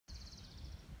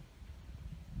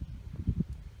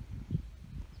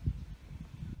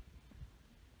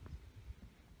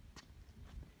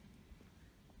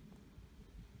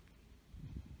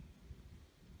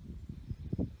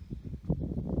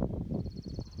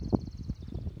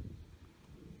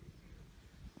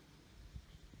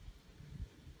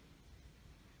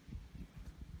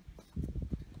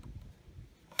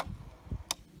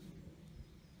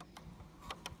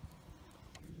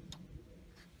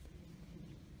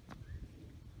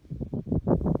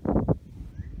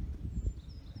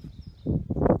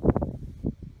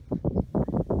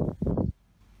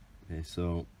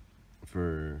So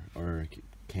for our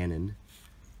cannon,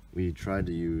 we tried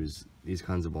to use these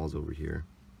kinds of balls over here.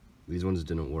 These ones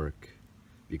didn't work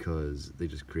because they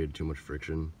just created too much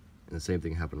friction. And the same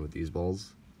thing happened with these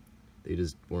balls. They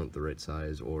just weren't the right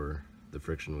size, or the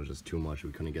friction was just too much.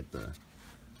 We couldn't get the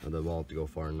ball to go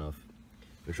far enough.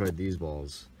 We tried these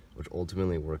balls, which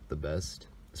ultimately worked the best,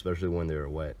 especially when they were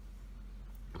wet,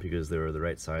 because they were the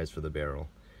right size for the barrel.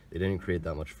 They didn't create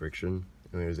that much friction,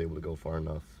 and we was able to go far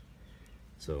enough.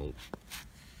 So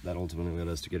that ultimately led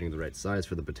us to getting the right size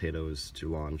for the potatoes to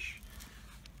launch.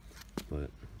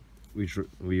 But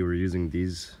we were using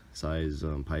these size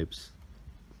pipes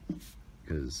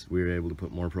because we were able to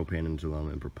put more propane into them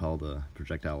and propel the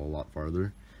projectile a lot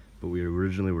farther. But we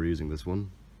originally were using this one,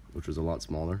 which was a lot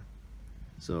smaller,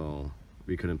 so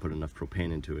we couldn't put enough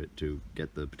propane into it to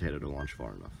get the potato to launch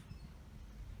far enough.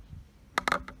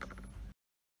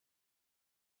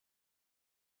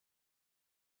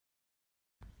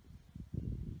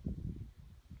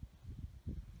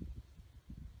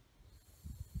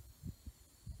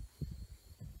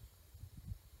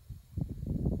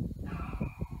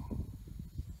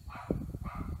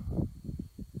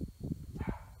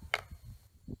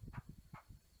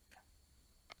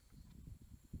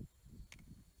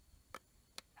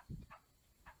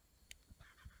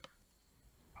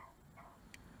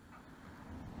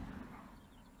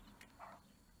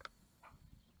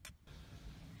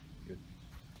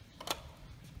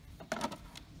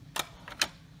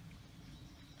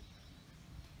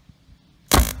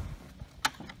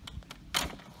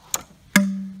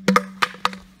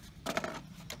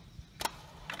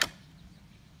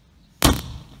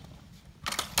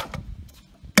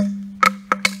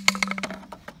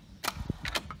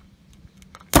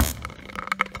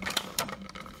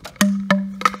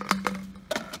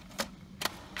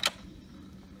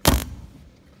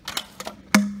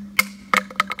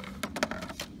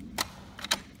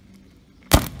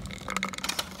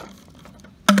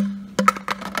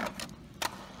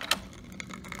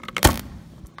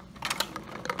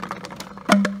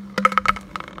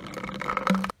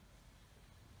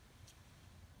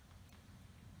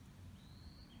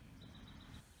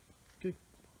 Okay.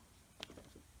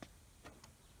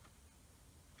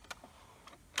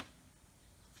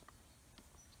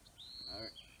 Alright,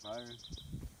 fire.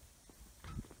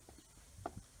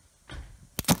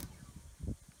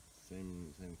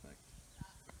 Same effect.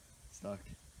 Stuck.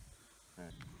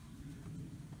 Alright.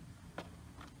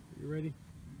 You ready?